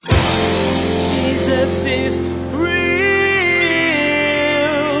Jesus is real.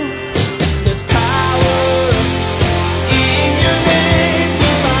 There's power in your name. We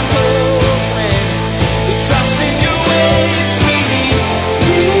find hope when we trust in your ways. We believe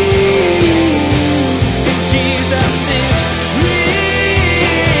that Jesus is real.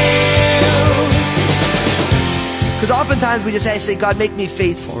 Because oftentimes we just say, God, make me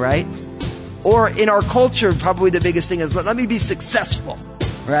faithful, right? Or in our culture, probably the biggest thing is, let me be successful,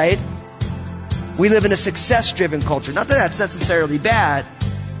 right? We live in a success-driven culture. Not that that's necessarily bad,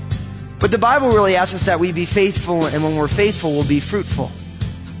 but the Bible really asks us that we be faithful, and when we're faithful, we'll be fruitful.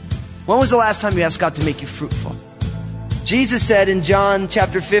 When was the last time you asked God to make you fruitful? Jesus said in John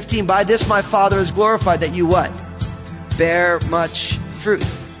chapter 15, by this my Father is glorified, that you what? Bear much fruit.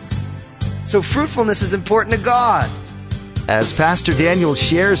 So fruitfulness is important to God. As Pastor Daniel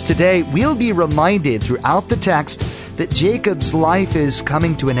shares today, we'll be reminded throughout the text that Jacob's life is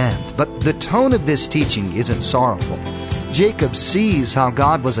coming to an end. But the tone of this teaching isn't sorrowful. Jacob sees how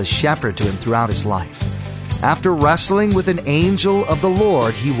God was a shepherd to him throughout his life. After wrestling with an angel of the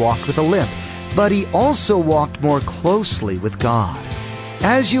Lord, he walked with a limp, but he also walked more closely with God.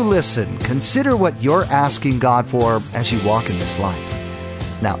 As you listen, consider what you're asking God for as you walk in this life.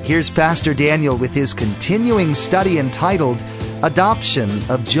 Now, here's Pastor Daniel with his continuing study entitled Adoption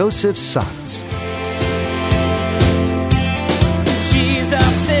of Joseph's Sons.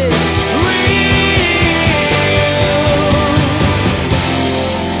 Jesus is real.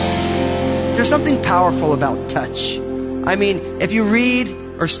 There's something powerful about touch. I mean, if you read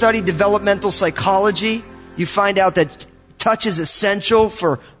or study developmental psychology, you find out that touch is essential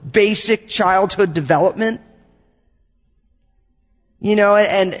for basic childhood development. You know,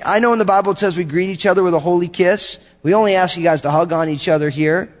 and I know in the Bible it says we greet each other with a holy kiss. We only ask you guys to hug on each other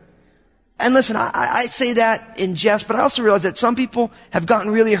here. And listen, I say that in jest, but I also realize that some people have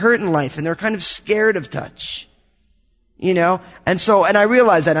gotten really hurt in life and they're kind of scared of touch. You know? And I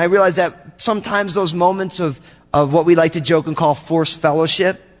realize that. And I realize that sometimes those moments of what we like to joke and call forced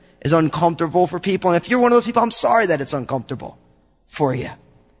fellowship is uncomfortable for people. And if you're one of those people, I'm sorry that it's uncomfortable for you.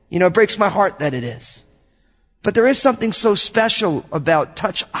 You know, it breaks my heart that it is. But there is something so special about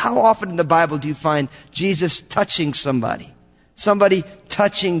touch. How often in the Bible do you find Jesus touching somebody? Somebody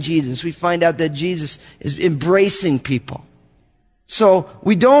touching Jesus. We find out that Jesus is embracing people. So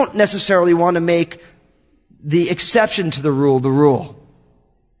we don't necessarily want to make the exception to the rule.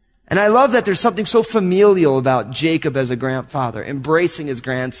 And I love that there's something so familial about Jacob as a grandfather, embracing his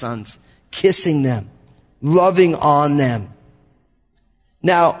grandsons, kissing them, loving on them.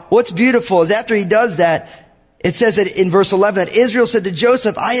 Now, what's beautiful is after he does that, it says that in verse 11 that Israel said to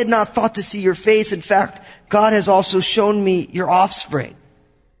Joseph, I had not thought to see your face. In fact, God has also shown me your offspring.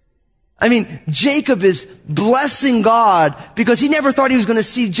 I mean, Jacob is blessing God because he never thought he was going to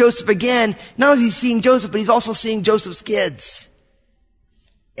see Joseph again. Not only is he seeing Joseph, but he's also seeing Joseph's kids.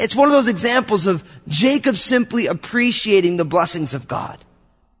 It's one of those examples of Jacob simply appreciating the blessings of God.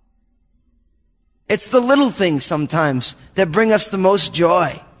 It's the little things sometimes that bring us the most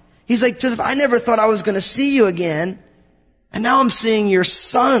joy. He's like, Joseph, I never thought I was going to see you again. And now I'm seeing your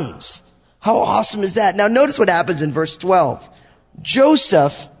sons. How awesome is that? Now notice what happens in verse 12.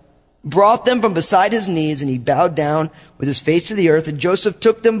 Joseph brought them from beside his knees, and he bowed down with his face to the earth. And Joseph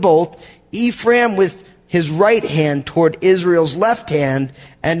took them both, Ephraim with his right hand toward Israel's left hand,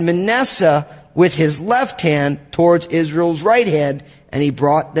 and Manasseh with his left hand towards Israel's right hand, and he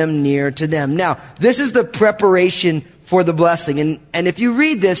brought them near to them. Now, this is the preparation for the blessing. And if you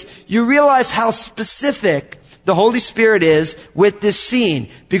read this, you realize how specific the Holy Spirit is with this scene.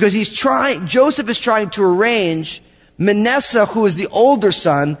 Because Joseph is trying to arrange Manasseh, who is the older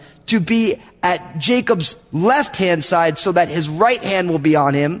son, to be at Jacob's left-hand side so that his right hand will be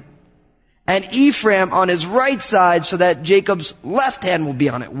on him, and Ephraim on his right side so that Jacob's left hand will be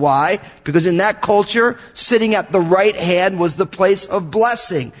on it. Why? Because in that culture, sitting at the right hand was the place of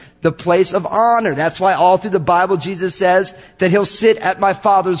blessing, the place of honor. That's why all through the Bible, Jesus says that he'll sit at my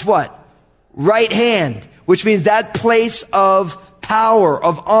Father's what? Right hand, which means that place of power,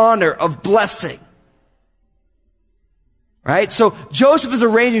 of honor, of blessing. Right? So Joseph is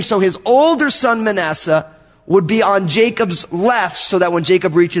arranging so his older son Manasseh would be on Jacob's left so that when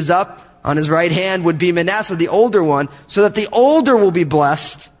Jacob reaches up, on his right hand would be Manasseh, the older one, so that the older will be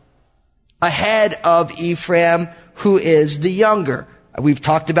blessed ahead of Ephraim, who is the younger. We've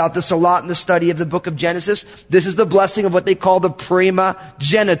talked about this a lot in the study of the book of Genesis. This is the blessing of what they call the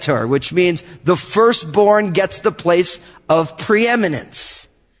primogeniture, which means the firstborn gets the place of preeminence.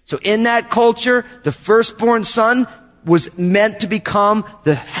 So in that culture, the firstborn son was meant to become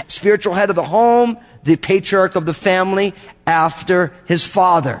the spiritual head of the home, the patriarch of the family after his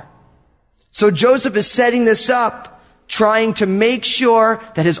father. So Joseph is setting this up, trying to make sure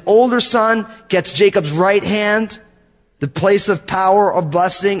that his older son gets Jacob's right hand, the place of power, of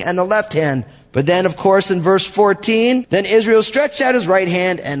blessing, and the left hand. But then, of course, in verse 14, then Israel stretched out his right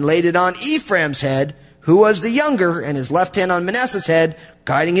hand and laid it on Ephraim's head, who was the younger, and his left hand on Manasseh's head,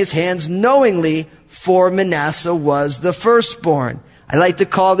 guiding his hands knowingly, for Manasseh was the firstborn. I like to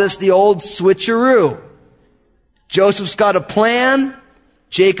call this the old switcheroo. Joseph's got a plan.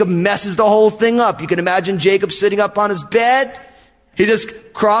 Jacob messes the whole thing up. You can imagine Jacob sitting up on his bed. He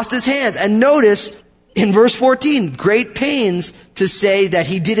just crossed his hands. And notice in verse 14, great pains to say that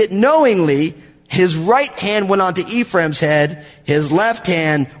he did it knowingly. His right hand went onto Ephraim's head. His left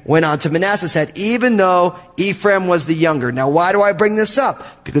hand went onto Manasseh's head, even though Ephraim was the younger. Now, why do I bring this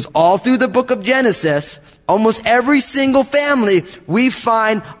up? Because all through the book of Genesis, almost every single family, we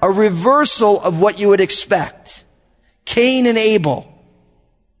find a reversal of what you would expect. Cain and Abel.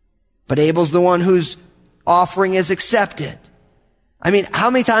 But Abel's the one whose offering is accepted. I mean, how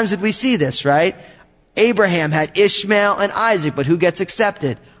many times did we see this, right? Abraham had Ishmael and Isaac, but who gets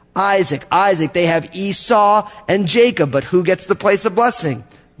accepted? Isaac. They have Esau and Jacob, but who gets the place of blessing?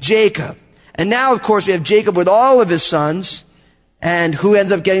 Jacob. And now, of course, we have Jacob with all of his sons, and who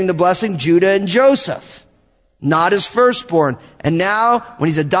ends up getting the blessing? Judah and Joseph. Not his firstborn. And now, when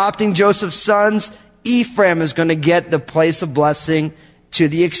he's adopting Joseph's sons, Ephraim is going to get the place of blessing to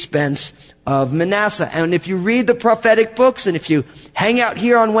the expense of Manasseh. And if you read the prophetic books, and if you hang out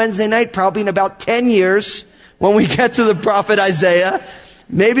here on Wednesday night, probably in about 10 years, when we get to the prophet Isaiah,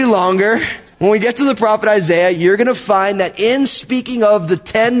 maybe longer, when we get to the prophet Isaiah, you're going to find that in speaking of the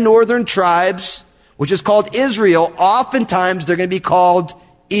 10 northern tribes, which is called Israel, oftentimes they're going to be called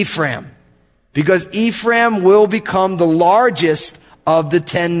Ephraim. Because Ephraim will become the largest of the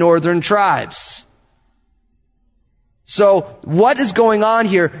 10 northern tribes. So what is going on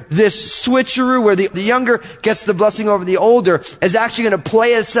here? This switcheroo where the younger gets the blessing over the older is actually going to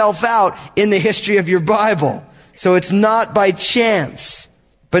play itself out in the history of your Bible. So it's not by chance.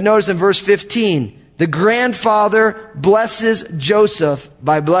 But notice in verse 15, the grandfather blesses Joseph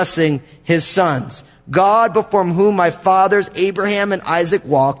by blessing his sons. God before whom my fathers Abraham and Isaac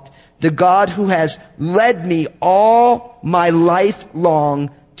walked, the God who has led me all my life long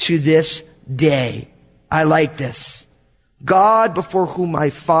to this day. I like this. God before whom my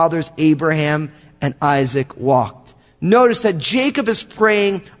fathers Abraham and Isaac walked. Notice that Jacob is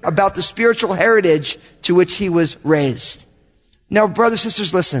praying about the spiritual heritage to which he was raised. Now, brothers and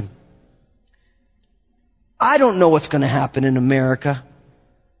sisters, listen. I don't know what's going to happen in America.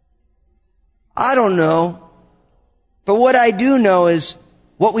 I don't know. But what I do know is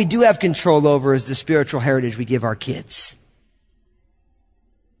what we do have control over is the spiritual heritage we give our kids.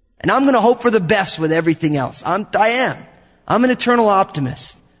 And I'm going to hope for the best with everything else. I am. I'm an eternal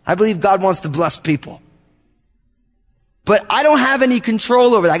optimist. I believe God wants to bless people. But I don't have any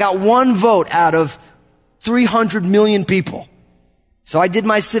control over that. I got one vote out of 300 million people. So I did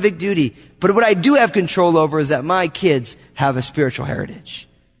my civic duty. But what I do have control over is that my kids have a spiritual heritage.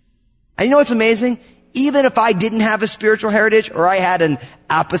 And you know what's amazing? Even if I didn't have a spiritual heritage, or I had an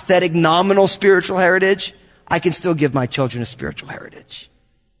apathetic, nominal spiritual heritage, I can still give my children a spiritual heritage.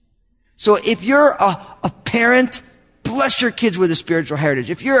 So if you're a parent, bless your kids with a spiritual heritage.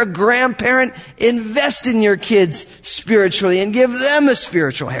 If you're a grandparent, invest in your kids spiritually and give them a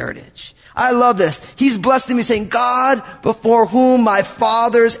spiritual heritage. I love this. He's blessing me saying, God before whom my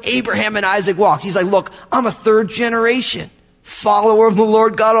fathers Abraham and Isaac walked. He's like, look, I'm a third generation follower of the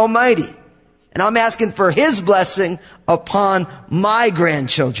Lord God Almighty. And I'm asking for his blessing upon my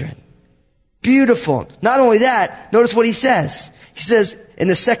grandchildren. Beautiful. Not only that, notice what he says. He says in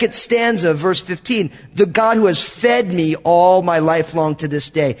the second stanza of verse 15, the God who has fed me all my life long to this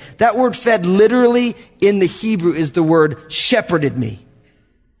day. That word fed literally in the Hebrew is the word shepherded me.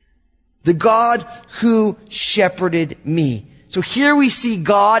 The God who shepherded me. So here we see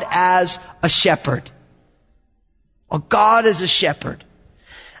God as a shepherd. God is a shepherd.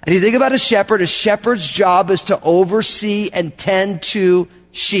 And you think about a shepherd's job is to oversee and tend to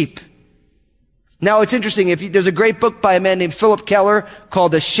sheep. Now, it's interesting. There's a great book by a man named Philip Keller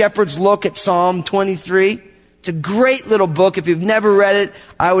called A Shepherd's Look at Psalm 23. It's a great little book. If you've never read it,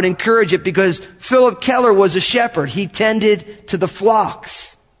 I would encourage it because Philip Keller was a shepherd. He tended to the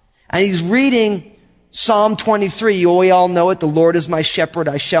flocks. And he's reading Psalm 23. We all know it. The Lord is my shepherd.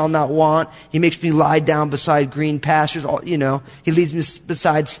 I shall not want. He makes me lie down beside green pastures. He leads me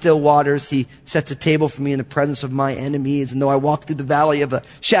beside still waters. He sets a table for me in the presence of my enemies. And though I walk through the valley of the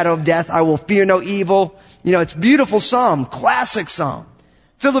shadow of death, I will fear no evil. It's a beautiful psalm, classic psalm.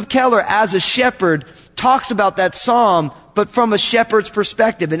 Philip Keller, as a shepherd, talks about that psalm but from a shepherd's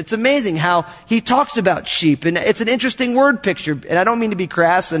perspective. And it's amazing how he talks about sheep. And it's an interesting word picture. And I don't mean to be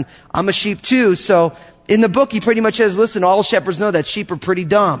crass, and I'm a sheep too. So in the book, he pretty much says, listen, all shepherds know that sheep are pretty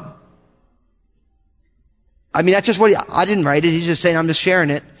dumb. I mean, that's just what I didn't write it. He's just saying, I'm just sharing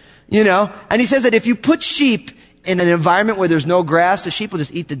it, you know. And he says that if you put sheep in an environment where there's no grass, the sheep will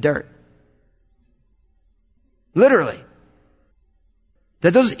just eat the dirt. Literally.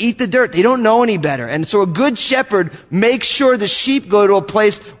 That those eat the dirt. They don't know any better. And so a good shepherd makes sure the sheep go to a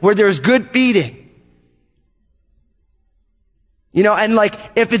place where there's good feeding. You know, and like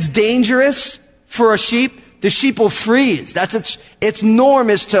if it's dangerous for a sheep, the sheep will freeze. That's its norm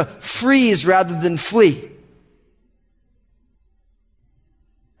is to freeze rather than flee.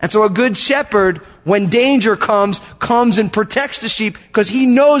 And so a good shepherd, when danger comes and protects the sheep because he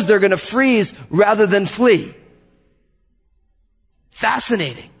knows they're going to freeze rather than flee.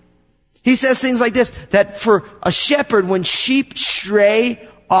 Fascinating. He says things like this, that for a shepherd, when sheep stray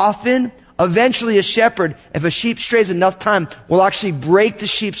often, eventually a shepherd, if a sheep strays enough time, will actually break the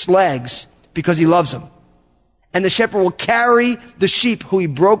sheep's legs because he loves them. And the shepherd will carry the sheep who he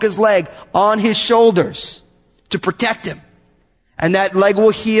broke his leg on his shoulders to protect him. And that leg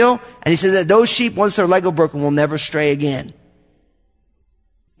will heal. And he says that those sheep, once their leg is broken, will never stray again.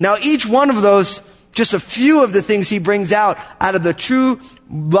 Now, each one of those, just a few of the things he brings out of the true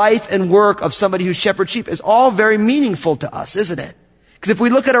life and work of somebody who shepherds sheep is all very meaningful to us, isn't it? Because if we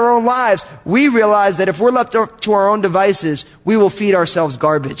look at our own lives, we realize that if we're left to our own devices, we will feed ourselves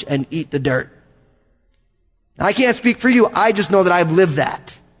garbage and eat the dirt. Now, I can't speak for you. I just know that I've lived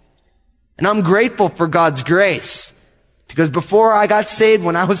that. And I'm grateful for God's grace. Because before I got saved,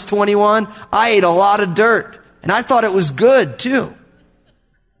 when I was 21, I ate a lot of dirt. And I thought it was good, too.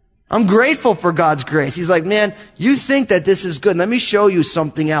 I'm grateful for God's grace. He's like, man, you think that this is good. Let me show you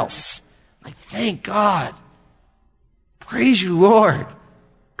something else. Like, thank God. Praise you, Lord.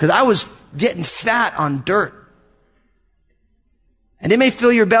 Because I was getting fat on dirt. And it may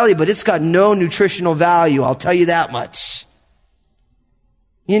fill your belly, but it's got no nutritional value. I'll tell you that much.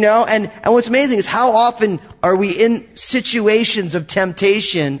 You know, and what's amazing is how often are we in situations of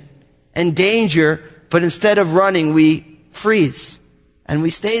temptation and danger, but instead of running, we freeze. And we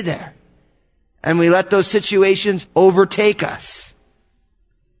stay there. And we let those situations overtake us.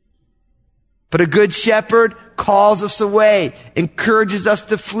 But a good shepherd calls us away, encourages us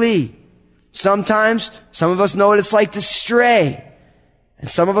to flee. Sometimes, some of us know what it's like to stray. And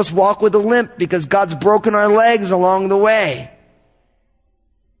some of us walk with a limp because God's broken our legs along the way.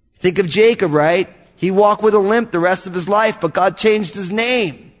 Think of Jacob, right? He walked with a limp the rest of his life, but God changed his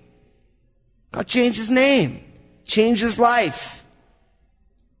name. God changed his name. Changed his life.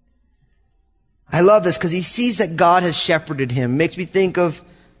 I love this because he sees that God has shepherded him. It makes me think of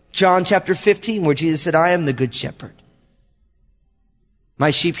John chapter 15 where Jesus said, I am the good shepherd.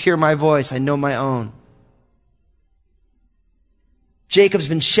 My sheep hear my voice. I know my own. Jacob's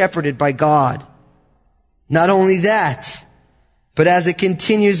been shepherded by God. Not only that, but as it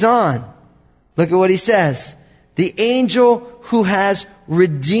continues on, look at what he says. The angel who has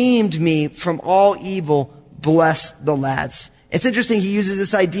redeemed me from all evil, bless the lads. It's interesting, he uses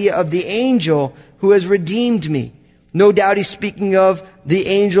this idea of the angel who has redeemed me. No doubt he's speaking of the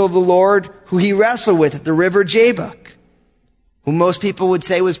angel of the Lord who he wrestled with at the river Jabbok, who most people would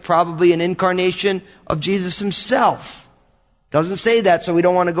say was probably an incarnation of Jesus himself. Doesn't say that, so we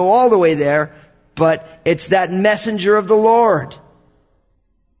don't want to go all the way there, but it's that messenger of the Lord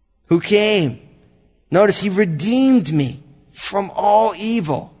who came. Notice, he redeemed me from all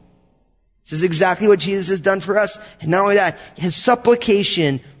evil. This is exactly what Jesus has done for us. And not only that, his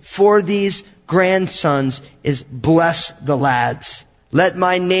supplication for these grandsons is bless the lads. Let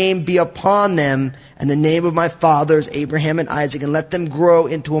my name be upon them and the name of my fathers, Abraham and Isaac, and let them grow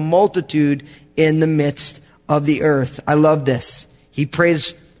into a multitude in the midst of the earth. I love this. He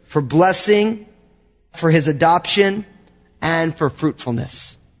prays for blessing, for his adoption, and for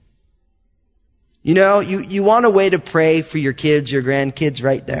fruitfulness. You know, you want a way to pray for your kids, your grandkids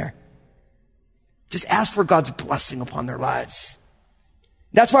right there. Just ask for God's blessing upon their lives.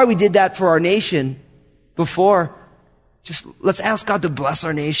 That's why we did that for our nation before. Just let's ask God to bless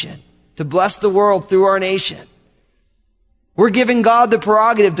our nation, to bless the world through our nation. We're giving God the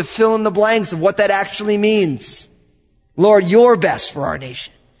prerogative to fill in the blanks of what that actually means. Lord, your best for our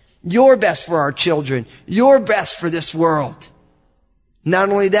nation. Your best for our children. Your best for this world. Not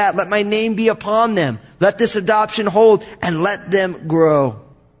only that, let my name be upon them. Let this adoption hold and let them grow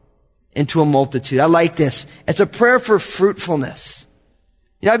into a multitude. I like this. It's a prayer for fruitfulness.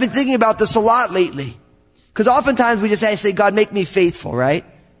 You know, I've been thinking about this a lot lately. Because oftentimes we just say, God, make me faithful, right?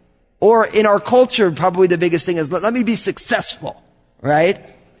 Or in our culture, probably the biggest thing is, let me be successful, right?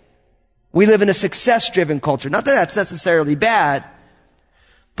 We live in a success-driven culture. Not that that's necessarily bad,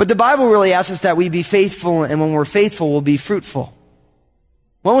 but the Bible really asks us that we be faithful, and when we're faithful, we'll be fruitful.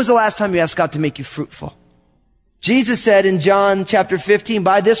 When was the last time you asked God to make you fruitful? Jesus said in John chapter 15,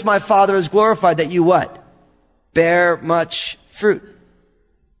 by this my Father is glorified, that you what? Bear much fruit.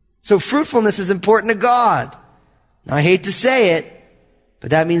 So fruitfulness is important to God. Now, I hate to say it, but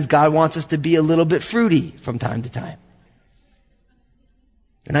that means God wants us to be a little bit fruity from time to time.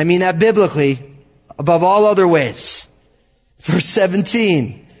 And I mean that biblically, above all other ways. Verse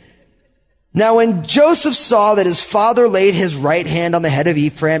 17. Now when Joseph saw that his father laid his right hand on the head of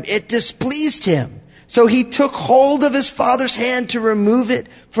Ephraim, it displeased him. So he took hold of his father's hand to remove it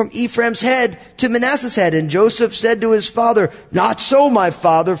from Ephraim's head to Manasseh's head. And Joseph said to his father, not so, my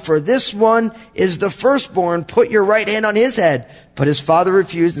father, for this one is the firstborn. Put your right hand on his head. But his father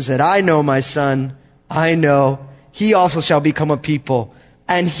refused and said, I know, my son, I know. He also shall become a people,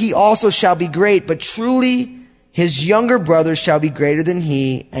 and he also shall be great. But truly his younger brothers shall be greater than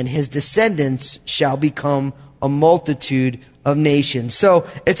he, and his descendants shall become a multitude of nations. So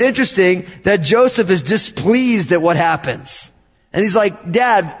it's interesting that Joseph is displeased at what happens. And he's like,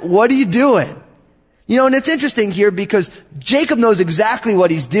 Dad, what are you doing? You know, and it's interesting here because Jacob knows exactly what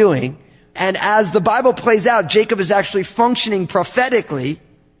he's doing. And as the Bible plays out, Jacob is actually functioning prophetically.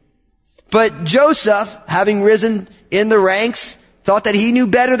 But Joseph, having risen in the ranks, thought that he knew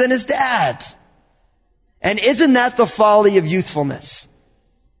better than his dad. And isn't that the folly of youthfulness?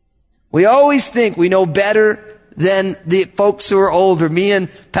 We always think we know better than the folks who are older. Me and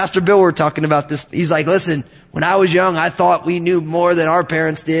Pastor Bill were talking about this. He's like, listen, when I was young, I thought we knew more than our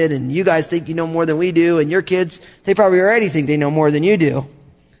parents did, and you guys think you know more than we do, and your kids, they probably already think they know more than you do.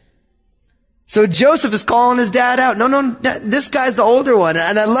 So Joseph is calling his dad out. No, this guy's the older one.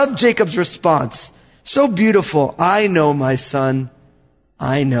 And I love Jacob's response. So beautiful. I know, my son.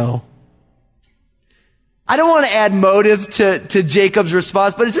 I know. I don't want to add motive to Jacob's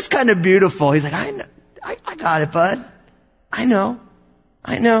response, but it's just kind of beautiful. He's like, I know. I got it, bud. I know.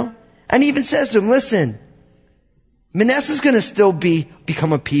 And he even says to him, listen, Manasseh's going to still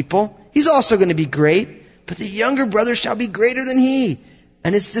become a people. He's also going to be great, but the younger brother shall be greater than he,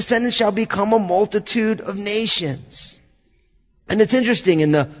 and his descendants shall become a multitude of nations. And it's interesting,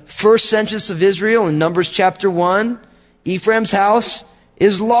 in the first census of Israel, in Numbers chapter 1, Ephraim's house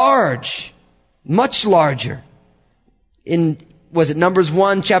is large, much larger. In, Numbers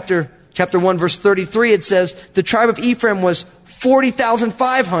 1, chapter 1, verse 33, it says, the tribe of Ephraim was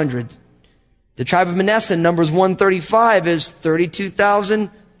 40,500. The tribe of Manasseh, Numbers 135, is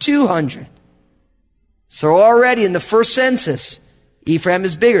 32,200. So already in the first census, Ephraim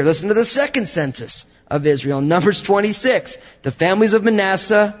is bigger. Listen to the second census of Israel, Numbers 26. The families of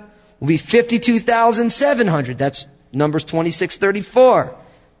Manasseh will be 52,700. That's Numbers 26:34.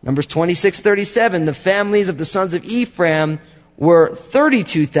 Numbers 26:37. The families of the sons of Ephraim were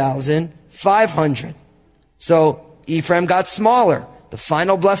 32,500. So Ephraim got smaller. The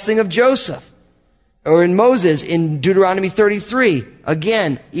final blessing of Joseph. Or in Moses, in Deuteronomy 33,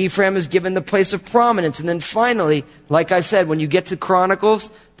 again, Ephraim is given the place of prominence. And then finally, like I said, when you get to Chronicles,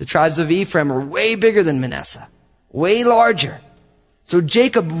 the tribes of Ephraim are way bigger than Manasseh. Way larger. So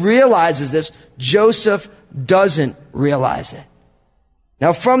Jacob realizes this. Joseph doesn't realize it.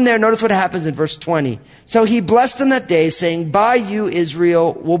 Now from there, notice what happens in verse 20. So he blessed them that day, saying, by you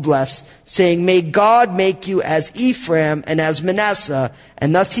Israel will bless, saying, may God make you as Ephraim and as Manasseh.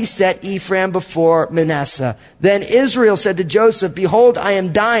 And thus he set Ephraim before Manasseh. Then Israel said to Joseph, behold, I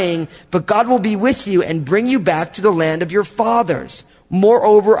am dying, but God will be with you and bring you back to the land of your fathers.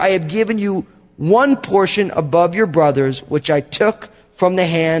 Moreover, I have given you one portion above your brothers, which I took from the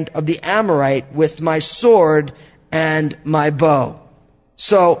hand of the Amorite with my sword and my bow.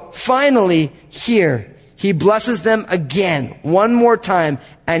 So finally here, he blesses them again, one more time,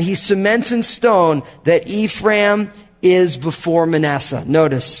 and he cements in stone that Ephraim is before Manasseh.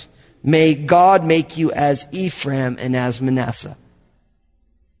 Notice, may God make you as Ephraim and as Manasseh.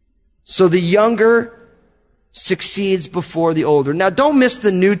 So the younger succeeds before the older. Now don't miss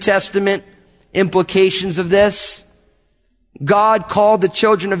the New Testament implications of this. God called the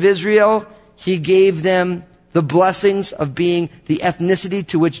children of Israel. He gave them the blessings of being the ethnicity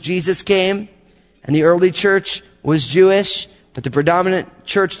to which Jesus came. And the early church was Jewish, but the predominant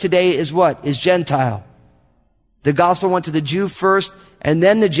church today is what? Is Gentile. The gospel went to the Jew first and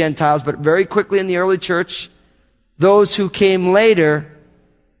then the Gentiles, but very quickly in the early church, those who came later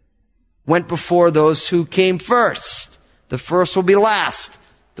went before those who came first. The first will be last.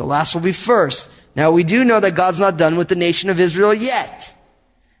 The last will be first. Now we do know that God's not done with the nation of Israel yet.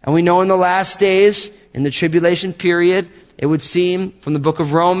 And we know in the last days, in the tribulation period, it would seem from the book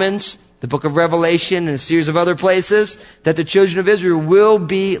of Romans, the book of Revelation, and a series of other places, that the children of Israel will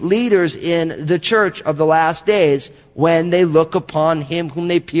be leaders in the church of the last days when they look upon him whom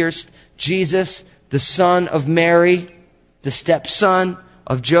they pierced, Jesus, the son of Mary, the stepson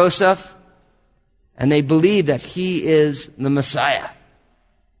of Joseph, and they believe that he is the Messiah.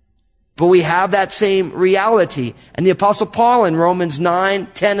 But we have that same reality. And the Apostle Paul in Romans 9,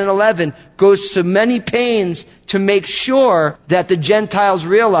 10, and 11 goes to many pains to make sure that the Gentiles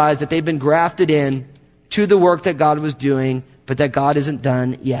realize that they've been grafted in to the work that God was doing, but that God isn't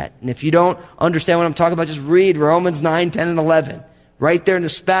done yet. And if you don't understand what I'm talking about, just read Romans 9, 10, and 11. Right there in the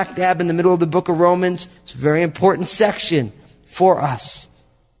smack dab in the middle of the book of Romans. It's a very important section for us.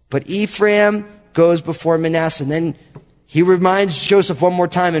 But Ephraim goes before Manasseh. And then he reminds Joseph one more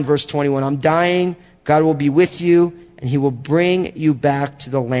time in verse 21, I'm dying, God will be with you, and he will bring you back to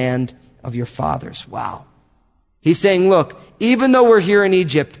the land of your fathers. Wow. He's saying, look, even though we're here in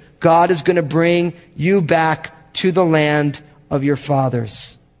Egypt, God is going to bring you back to the land of your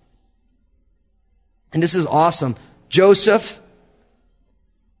fathers. And this is awesome. Joseph,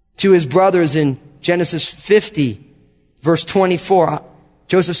 to his brothers in Genesis 50, verse 24,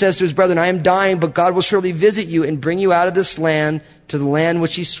 Joseph says to his brethren, I am dying, but God will surely visit you and bring you out of this land to the land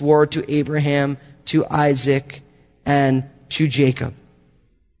which he swore to Abraham, to Isaac, and to Jacob.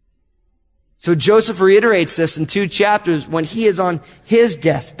 So Joseph reiterates this in 2 chapters when he is on his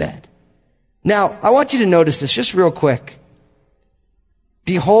deathbed. Now, I want you to notice this just real quick.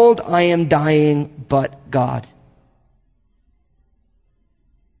 Behold, I am dying, but God.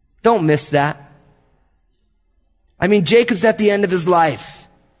 Don't miss that. I mean, Jacob's at the end of his life.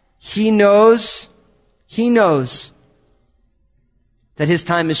 He knows that his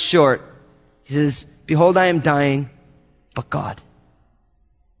time is short. He says, behold, I am dying, but God.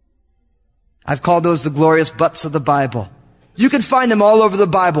 I've called those the glorious buts of the Bible. You can find them all over the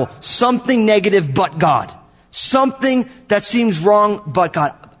Bible. Something negative, but God. Something that seems wrong, but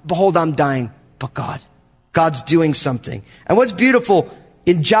God. Behold, I'm dying, but God. God's doing something. And what's beautiful,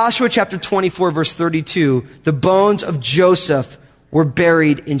 in Joshua chapter 24, verse 32, the bones of Joseph were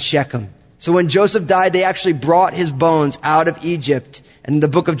buried in Shechem. So when Joseph died, they actually brought his bones out of Egypt. And in the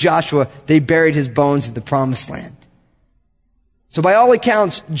book of Joshua, they buried his bones in the promised land. So by all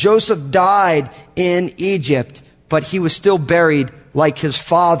accounts, Joseph died in Egypt, but he was still buried like his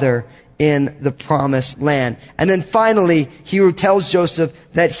father in the promised land. And then finally, he tells Joseph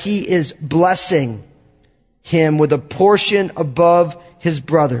that he is blessing him with a portion above his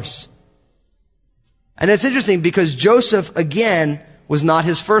brothers. And it's interesting because Joseph, again, was not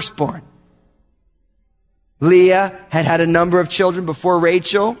his firstborn. Leah had had a number of children before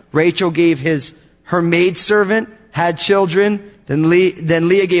Rachel. Rachel gave her maidservant, had children. Then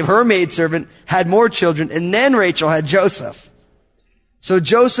Leah gave her maidservant, had more children. And then Rachel had Joseph. So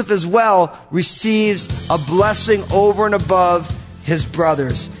Joseph as well receives a blessing over and above his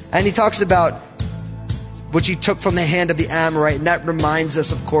brothers. And he talks about which he took from the hand of the Amorite. And that reminds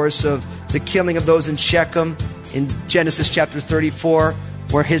us, of course, of the killing of those in Shechem in Genesis chapter 34,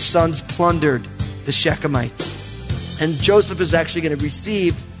 where his sons plundered the Shechemites. And Joseph is actually going to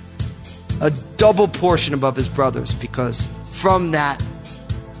receive a double portion above his brothers because from that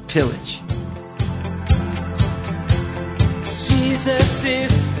pillage. Jesus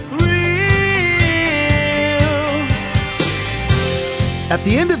is real. At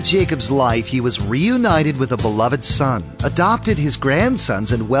the end of Jacob's life, he was reunited with a beloved son, adopted his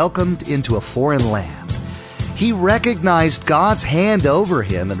grandsons, and welcomed into a foreign land. He recognized God's hand over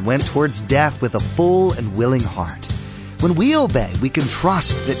him and went towards death with a full and willing heart. When we obey, we can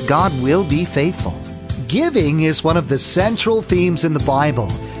trust that God will be faithful. Giving is one of the central themes in the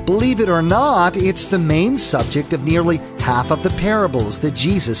Bible. Believe it or not, it's the main subject of nearly half of the parables that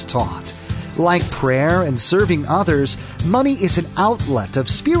Jesus taught. Like prayer and serving others, money is an outlet of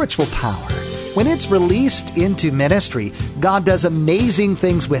spiritual power. When it's released into ministry, God does amazing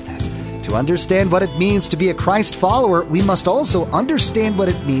things with it. To understand what it means to be a Christ follower, we must also understand what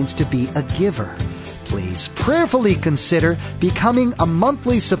it means to be a giver. Please prayerfully consider becoming a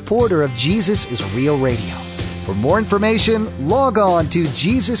monthly supporter of Jesus is Real Radio. For more information, log on to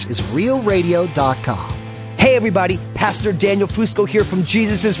JesusIsRealRadio.com. Hey, Hey everybody, Pastor Daniel Fusco here from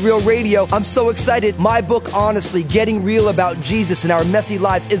Jesus is Real Radio. I'm so excited. My book, Honestly, Getting Real About Jesus and Our Messy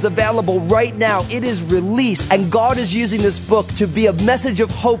Lives, is available right now. It is released, and God is using this book to be a message of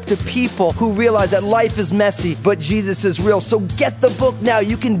hope to people who realize that life is messy, but Jesus is real. So get the book now.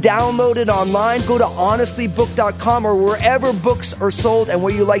 You can download it online. Go to honestlybook.com or wherever books are sold and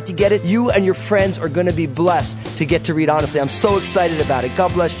where you like to get it. You and your friends are going to be blessed to get to read Honestly. I'm so excited about it.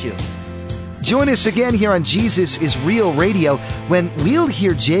 God bless you. Join us again here on Jesus is Real Radio when we'll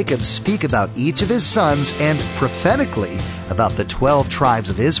hear Jacob speak about each of his sons and prophetically about the 12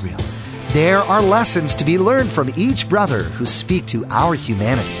 tribes of Israel. There are lessons to be learned from each brother who speak to our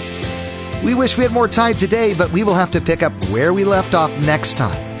humanity. We wish we had more time today, but we will have to pick up where we left off next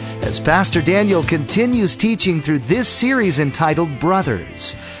time as Pastor Daniel continues teaching through this series entitled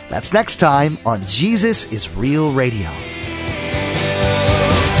Brothers. That's next time on Jesus is Real Radio.